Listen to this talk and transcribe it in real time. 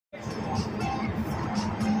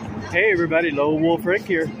Hey everybody, lonwulfrick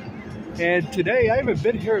here, and today I haven't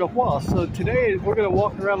been here in a while, so today we're going to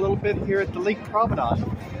walk around a little bit here at the Linq Promenade,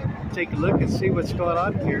 take a look and see what's going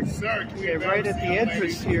on here. And right at the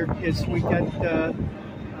entrance here is we got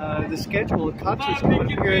the schedule of concerts coming up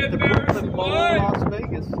here at the Brooklyn Bowl, Las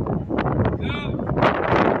Vegas.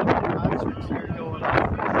 Concerts here going on.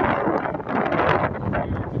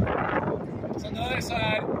 It's on the other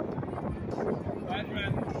side. Bye,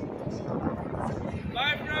 friends.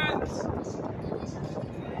 Bye, friends.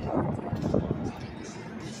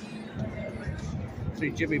 See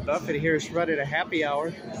Jimmy Buffett here is running a happy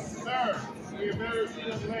hour. Sir, you better see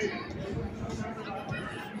this lady.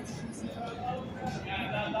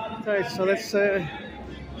 All right, so let's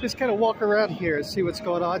just kind of walk around here and see what's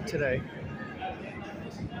going on today.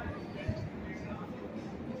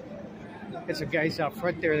 There's some guys out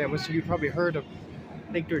front there that you probably heard of.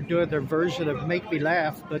 I think they're doing their version of "Make Me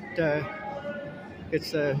Laugh," but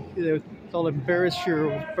it's they'll embarrass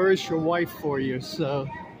your wife for you. So.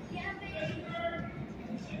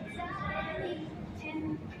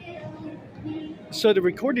 So the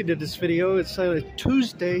recording of this video, it's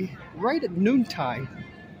Tuesday, right at noontime.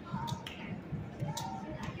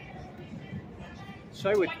 So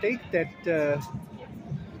I would think that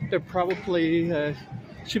there probably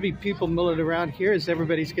should be people milling around here as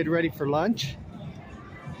everybody's getting ready for lunch.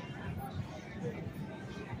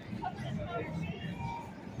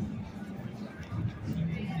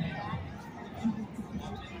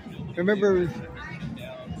 Remember,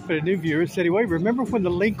 for the new viewers anyway, remember when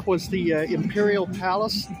the Linq was the Imperial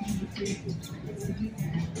Palace?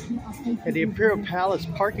 And the Imperial Palace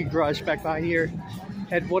parking garage back by here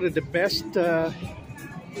had one of the best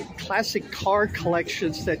classic car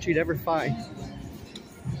collections that you'd ever find.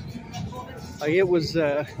 It was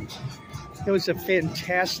a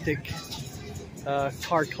fantastic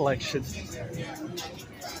car collection.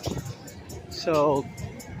 So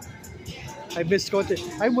I missed going to.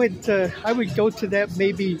 I would go to that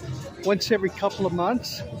maybe once every couple of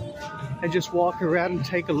months and just walk around and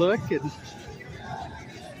take a look. And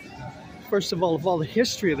first of all the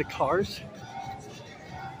history of the cars,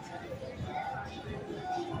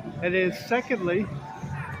 and then secondly,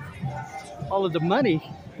 all of the money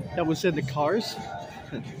that was in the cars,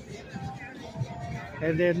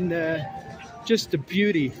 and then just the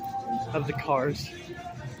beauty of the cars,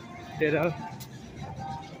 you know.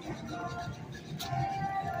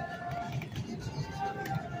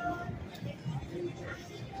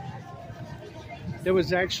 There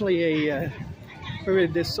was actually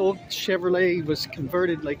this old Chevrolet was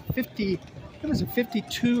converted like 50, it was a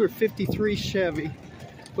 52 or 53 Chevy,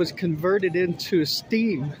 was converted into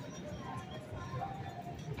steam.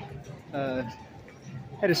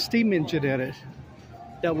 Had a steam engine in it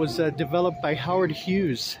that was developed by Howard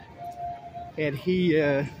Hughes. And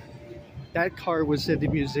that car was in the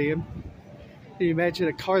museum. Can you imagine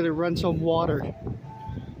a car that runs on water?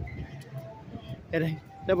 And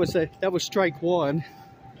that was strike one.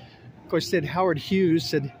 Of course, then Howard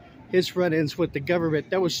Hughes and his run-ins with the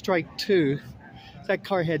government, that was strike two. That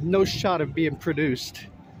car had no shot of being produced.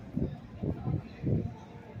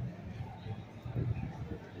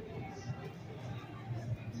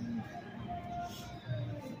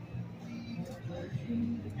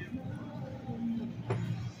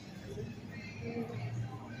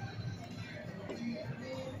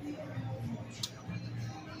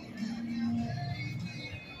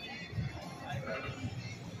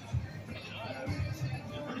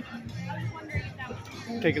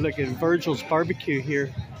 Take a look at Virgil's Barbecue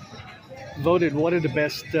here. Voted one of the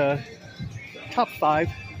best, top 5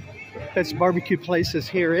 best barbecue places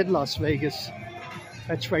here in Las Vegas.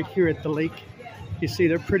 That's right here at the Linq. You see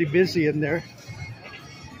they're pretty busy in there.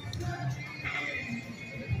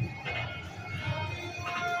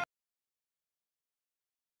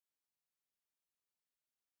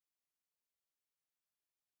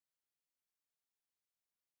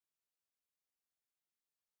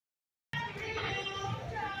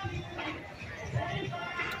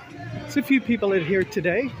 There's a few people in here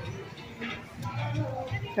today,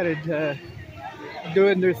 kind of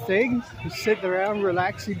doing their thing, sitting around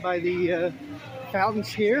relaxing by the fountains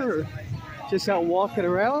here, or just out walking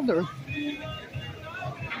around, or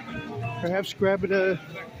perhaps grabbing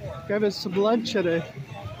some lunch at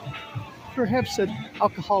perhaps an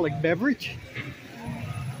alcoholic beverage.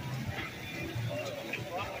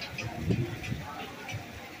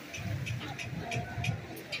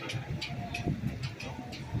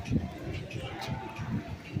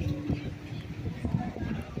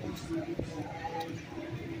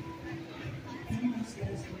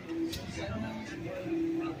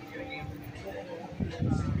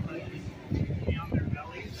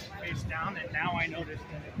 Now I noticed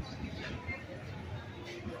it.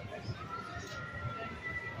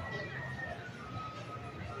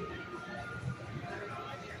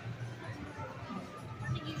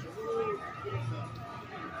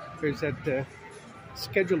 There's that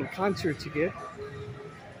schedule of concerts again.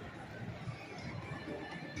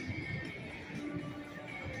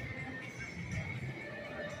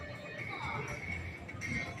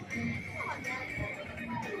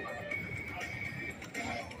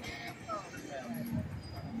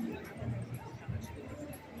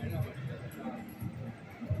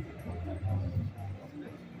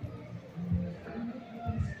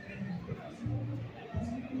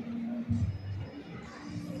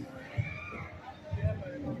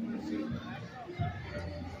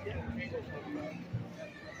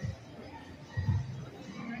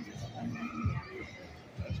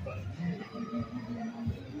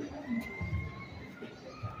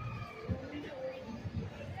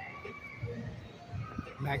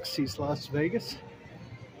 Maxie's Las Vegas.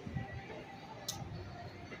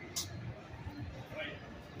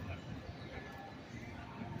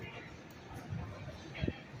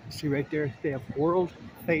 See right there, they have world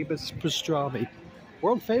famous pastrami.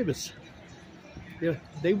 World famous. Yeah,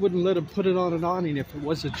 they wouldn't let them put it on an awning if it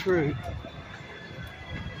wasn't true.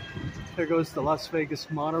 There goes the Las Vegas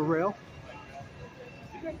monorail.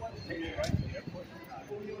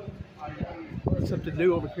 Something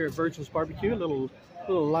new over here at Virgil's Barbecue. A little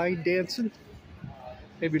line dancing.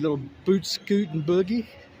 Maybe a little boot scoot and boogie.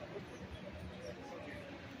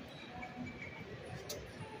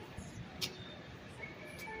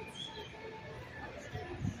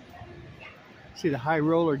 See, the high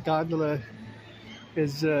roller gondola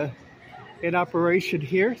is in operation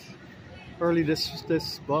here. Early this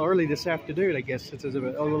afternoon, I guess. It's a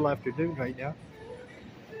little afternoon right now.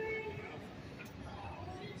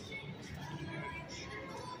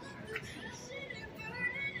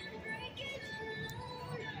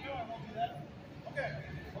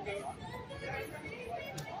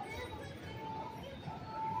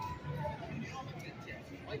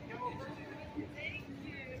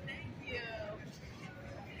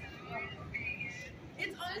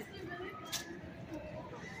 It's honestly really fun.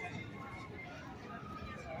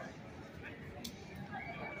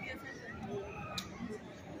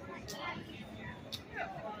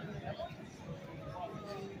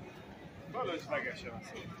 Well, looks like a show.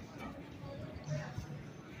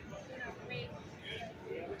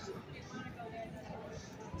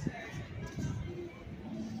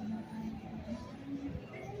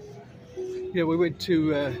 Yeah, we went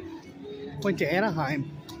to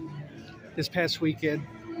Anaheim this past weekend.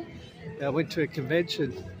 Went to a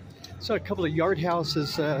convention. Saw a couple of yard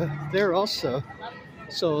houses there also.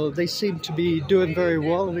 So they seem to be doing very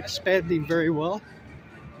well and expanding very well.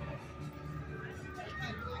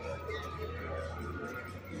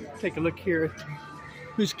 Take a look here at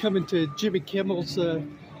who's coming to Jimmy Kimmel's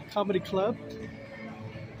comedy club.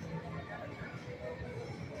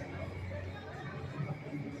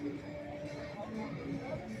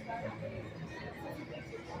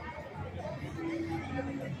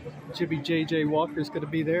 Jimmy J.J. Walker's going to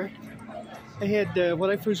be there. I had, when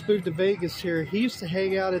I first moved to Vegas here, he used to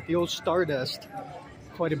hang out at the old Stardust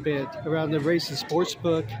quite a bit around the race and sports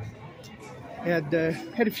book. And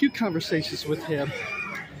had a few conversations with him.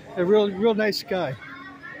 A real nice guy.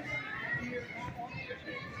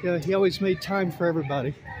 Yeah, he always made time for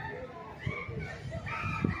everybody.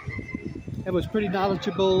 And was pretty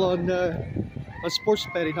knowledgeable on sports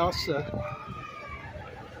betting also.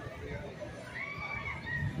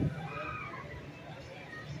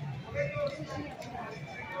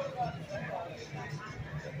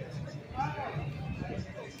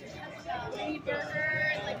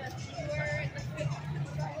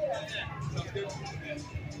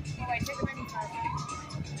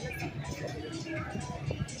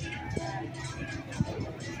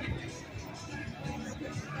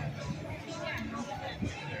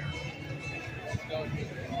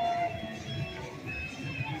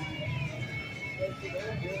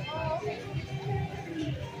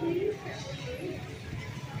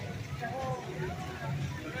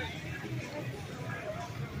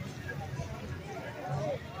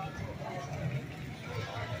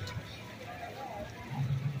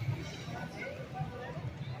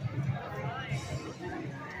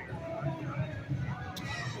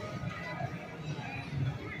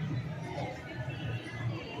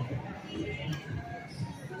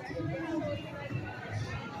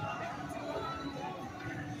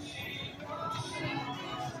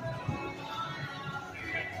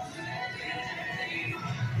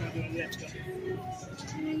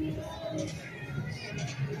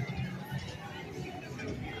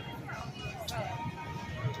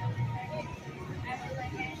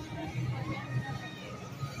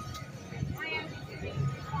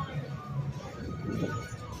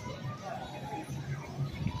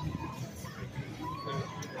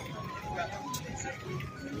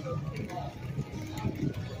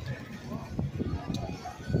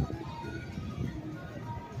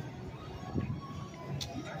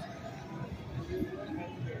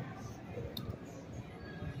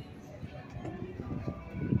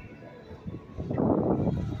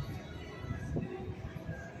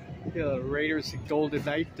 Yeah, Raiders and Golden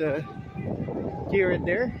Knight gear in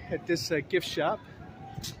there at this gift shop.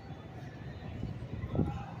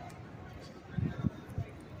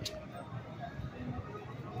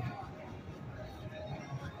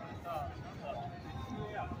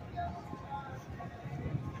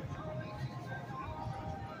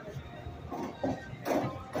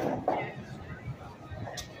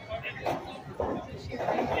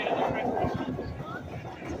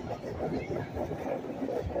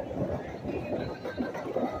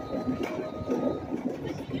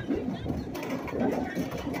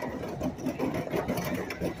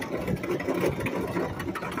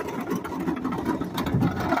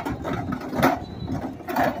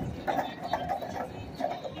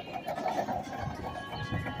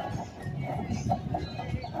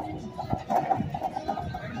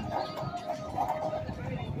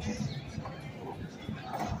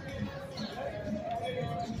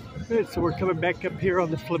 Good, so we're coming back up here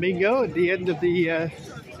on the Flamingo at the end of the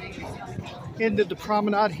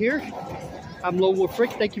promenade here. I'm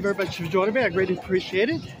lonwulfrick. Thank you very much for joining me. I greatly appreciate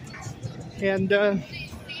it. And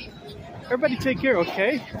everybody take care,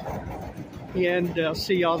 okay? And I'll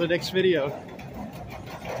see y'all in the next video.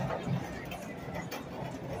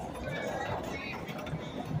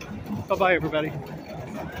 Bye-bye, everybody.